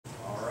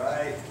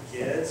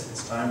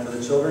It's time for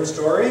the children's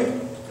story.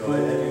 Go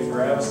ahead and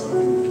grab some.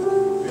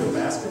 Do we have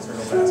baskets or no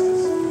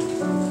baskets?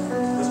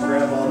 Just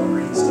grab all the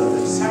green stuff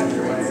that you see on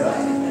your way up.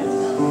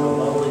 The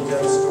lovely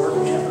Deb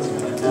Storkamp is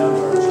going to have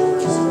our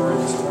children's story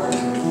this morning.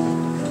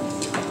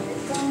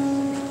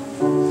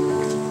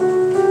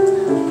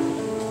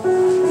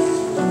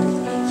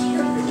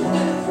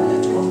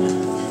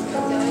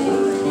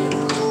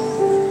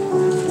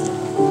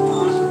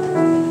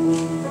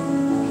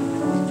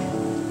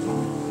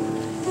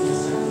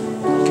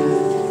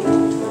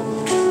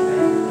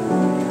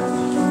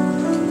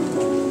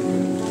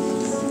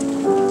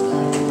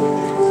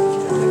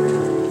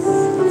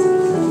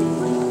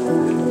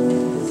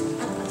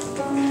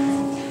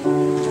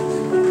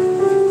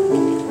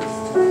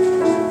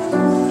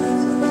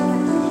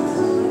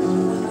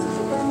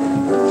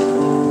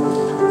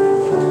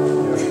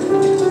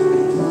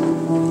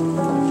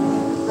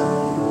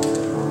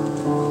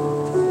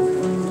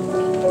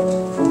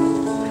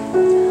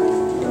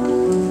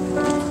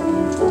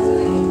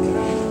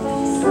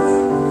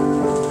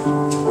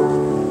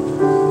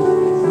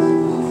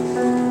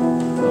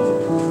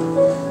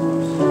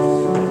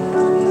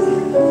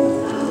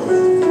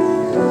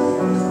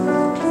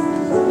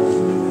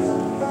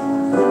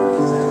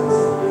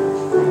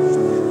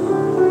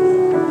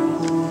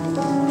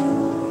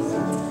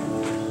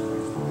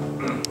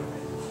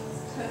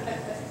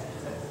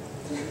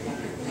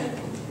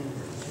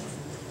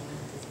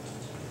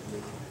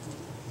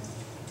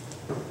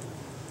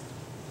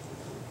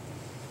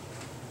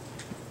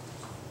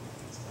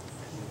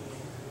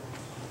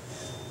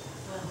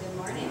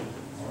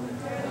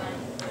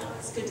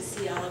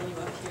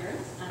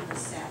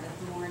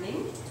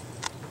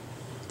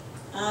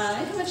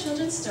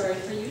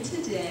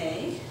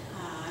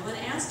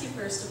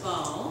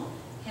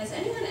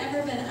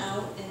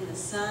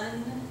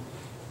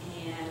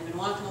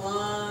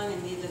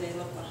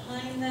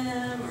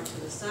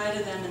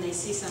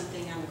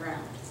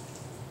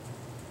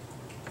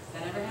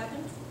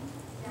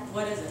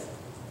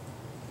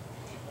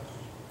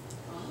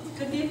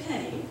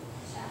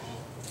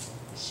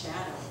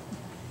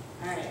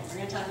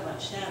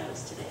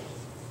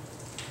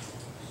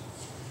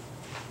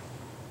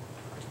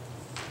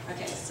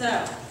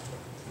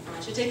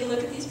 Take a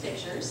look at these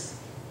pictures.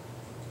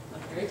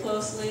 Look very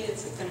closely.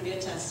 It's going to be a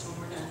test when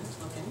we're done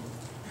looking.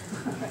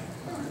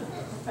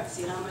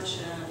 See how much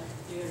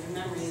your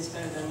memory is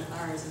better than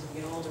ours as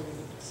we get older. We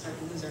start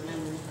to lose our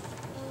memory.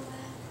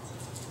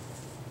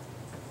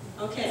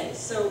 Okay,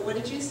 so what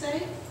did you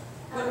say?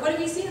 What have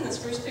you seen in this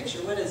first picture?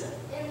 What is it?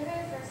 In the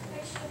very first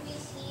picture, we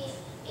see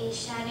a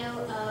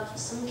shadow of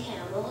some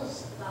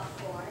camels, about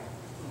 4.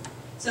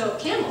 So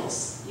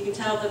camels, you can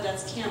tell that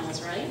that's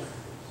camels, right?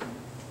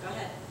 Go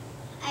ahead.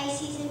 I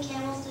see some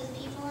camels with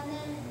people in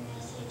them, and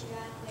I see a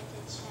giraffe with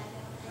its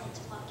shadow, and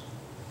it's walking.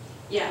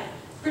 Yeah,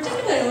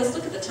 particularly, let's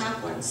look at the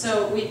top one.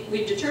 So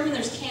we've determined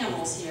there's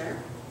camels here,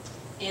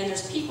 and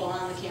there's people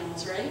on the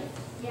camels, right?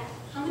 Yeah.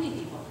 How many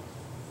people?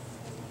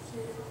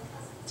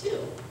 2. 2.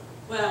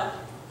 Well,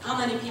 how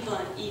many people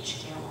on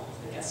each camel?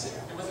 I guess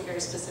I wasn't very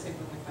specific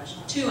with my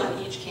question. 2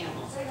 on each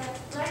camel.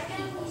 Right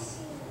now we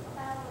see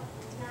about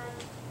 9,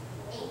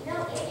 8.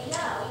 No, 8.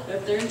 No.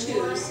 But they're in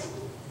 2s.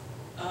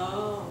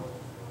 Oh.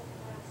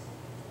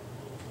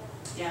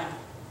 Yeah,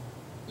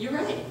 you're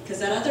right, because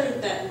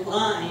that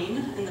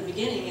line in the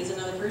beginning is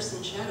another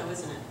person's shadow,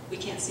 isn't it? We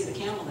can't see the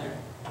camel there.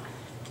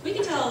 We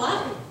can tell a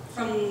lot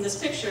from this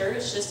picture.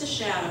 It's just a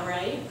shadow,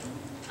 right?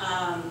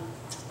 I'm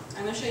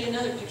going to show you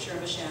another picture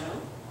of a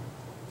shadow.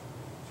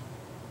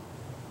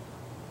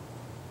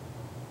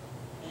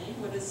 Okay,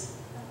 what is?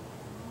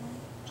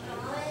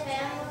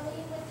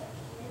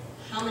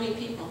 How many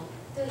people?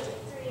 3.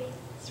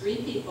 3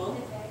 people.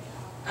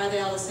 Are they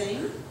all the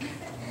same?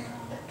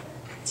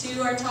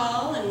 2 are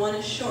tall and 1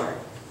 is short.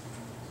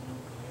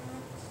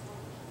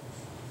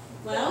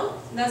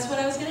 Well, that's what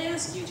I was going to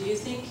ask you. Do you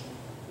think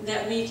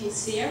that we can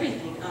see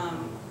everything?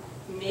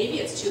 Maybe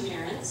it's 2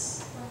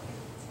 parents.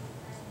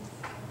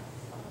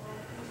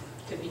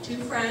 Could be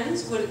 2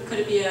 friends. Could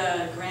it be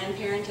a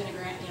grandparent and a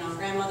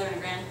grandmother and a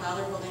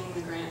grandfather holding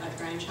a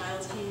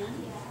grandchild's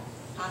hand?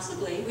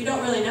 Possibly. We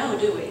don't really know,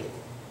 do we?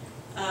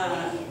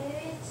 Maybe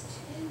it's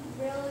 2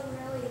 really,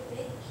 really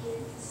big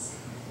kids.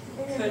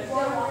 Could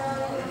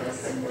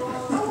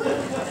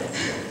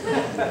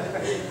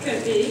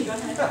be. Go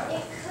ahead.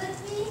 It could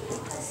be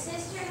a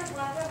sister and a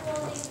brother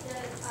holding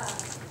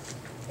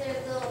their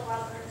little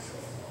brother and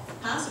sister.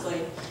 Possibly.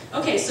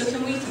 Okay, so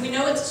we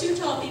know it's 2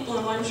 tall people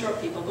and 1 short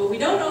people, but we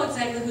don't know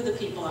exactly who the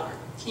people are.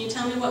 Can you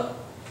tell me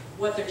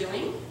what they're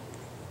doing?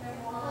 They're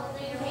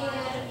holding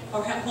hands.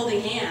 Or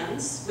holding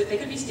hands. They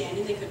could be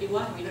standing, they could be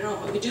walking, we don't know,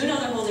 but we do know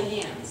they're holding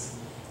hands.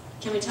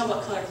 Can we tell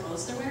what color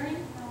clothes they're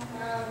wearing?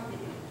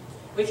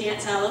 We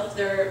can't tell if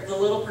the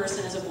little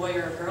person is a boy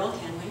or a girl,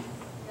 can we?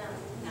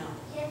 No.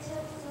 Can't tell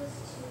if those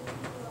 2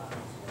 people are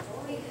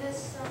because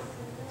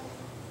something.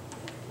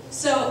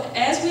 So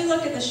as we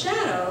look at the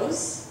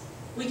shadows,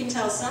 we can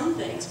tell some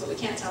things, but we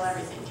can't tell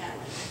everything, can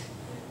we?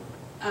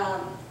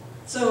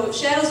 So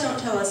shadows don't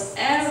tell us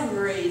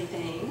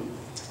everything.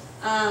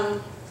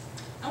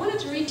 I wanted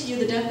to read to you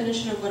the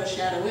definition of what a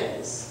shadow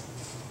is.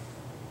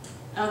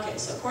 Okay,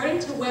 so according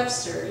to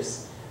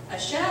Webster's, a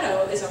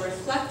shadow is a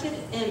reflected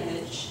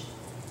image.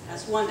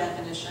 That's one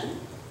definition.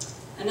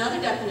 Another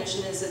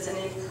definition is it's an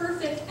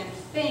imperfect and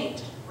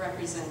faint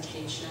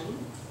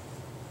representation.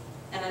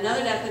 And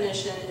another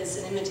definition is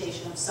an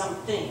imitation of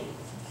something.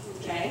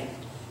 Okay?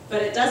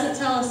 But it doesn't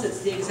tell us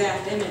it's the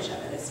exact image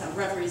of it. It's a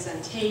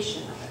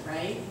representation of it,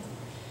 right?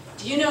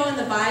 Do you know in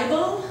the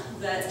Bible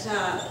that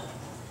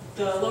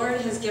the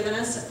Lord has given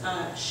us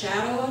a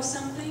shadow of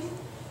something?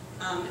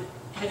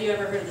 Have you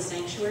ever heard of the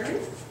sanctuary?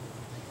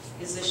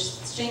 Is the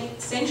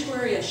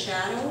sanctuary a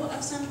shadow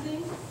of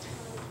something?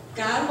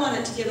 God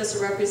wanted to give us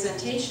a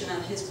representation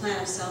of His plan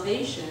of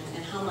salvation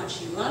and how much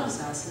He loves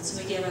us, and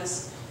so He gave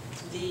us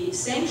the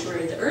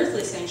sanctuary, the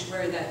earthly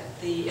sanctuary that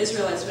the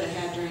Israelites would have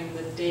had during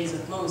the days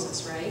of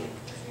Moses, right?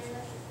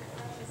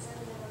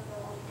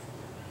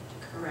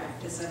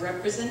 Correct. It's a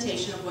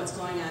representation of what's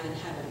going on in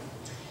heaven.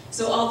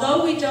 So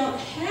although we don't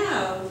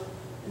have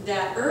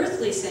that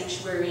earthly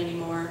sanctuary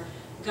anymore,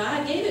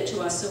 God gave it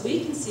to us so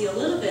we can see a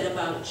little bit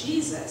about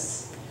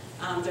Jesus.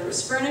 There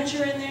was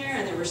furniture in there,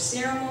 and there were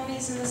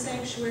ceremonies in the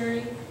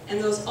sanctuary,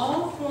 and those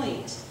all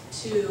point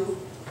to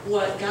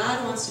what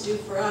God wants to do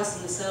for us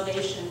in the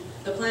salvation,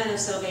 the plan of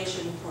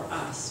salvation for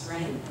us,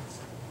 right?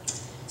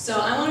 So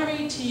I want to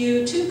read to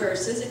you two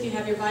verses. If you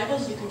have your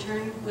Bibles, you can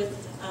turn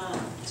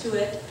to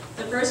it.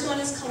 The first one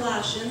is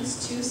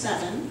Colossians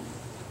 2:7.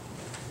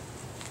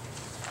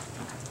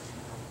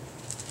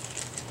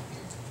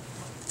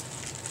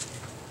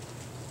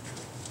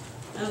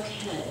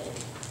 Okay.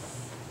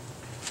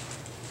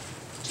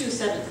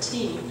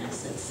 2:17. I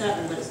said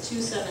 7, but it's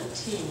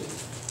 2:17.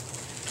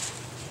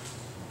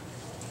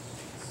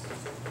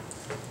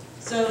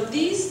 So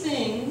these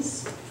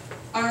things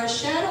are a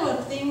shadow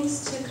of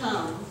things to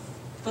come,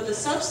 but the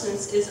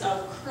substance is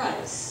of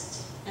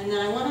Christ. And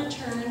then I want to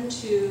turn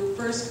to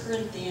 1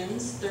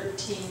 Corinthians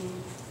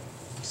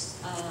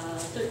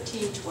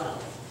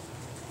 13:12.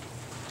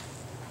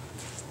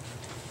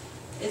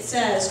 It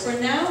says, "For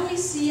now we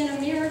see in a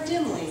mirror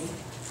dimly,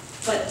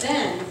 but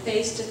then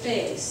face to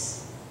face.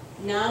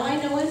 Now I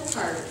know in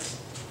part,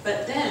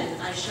 but then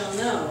I shall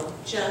know,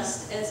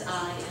 just as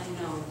I am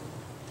known."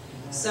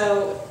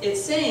 So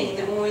it's saying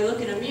that when we look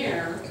in a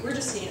mirror, we're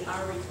just seeing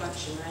our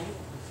reflection, right?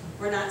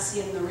 We're not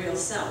seeing the real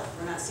self.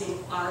 We're not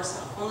seeing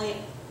ourself. Only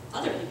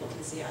other people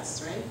can see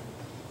us, right?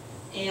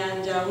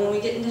 And when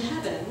we get into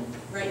heaven,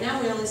 right now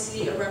we only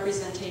see a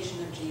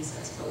representation of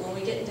Jesus. But when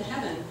we get into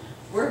heaven,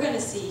 we're going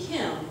to see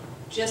Him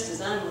just as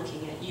I'm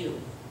looking at you.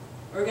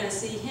 We're going to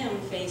see Him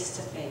face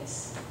to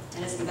face.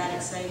 And isn't that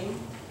exciting?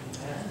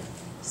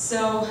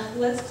 So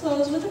let's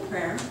close with a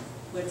prayer.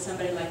 Would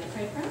somebody like to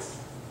pray for us?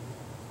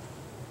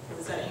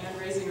 Was that hand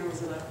raising or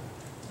was it a?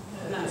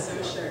 Not so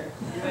sure.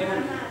 Anybody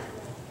want to?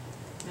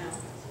 No.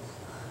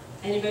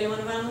 Anybody want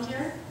to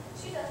volunteer?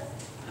 She does.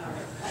 All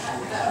right.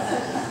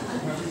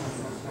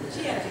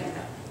 She had a hand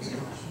up.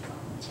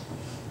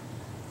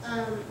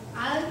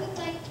 I would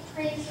like to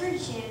pray for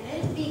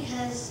Janet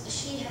because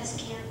she has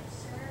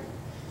cancer.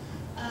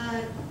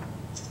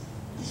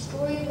 The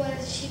story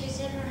was she was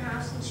in her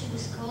house and she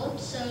was cold,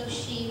 so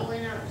she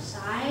went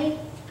outside.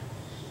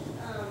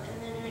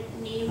 And then her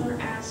neighbor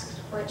asked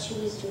what she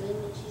was doing,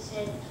 and she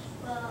said,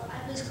 "Well,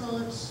 I was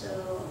cold,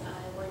 so I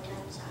went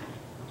outside."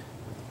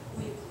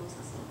 Will you close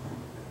this up?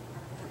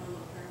 Have a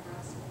little prayer for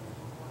us?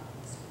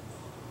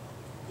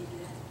 You do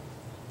that?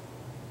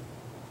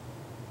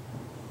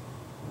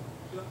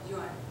 You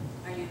are?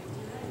 Are you? Do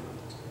that?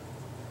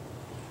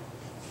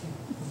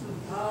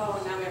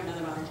 Oh, now we have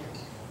another volunteer.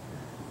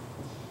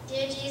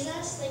 Dear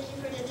Jesus, thank you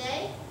for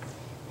today.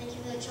 Thank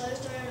you for the children's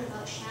story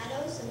about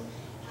shadows and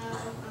how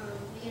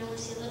we can only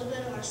see a little bit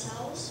of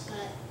ourselves,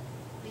 but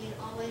we can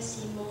always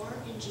see more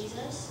in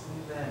Jesus.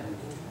 Amen.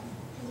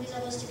 And please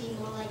help us to be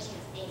more like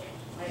Him. Amen.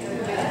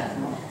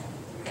 Amen.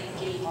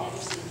 Thank you.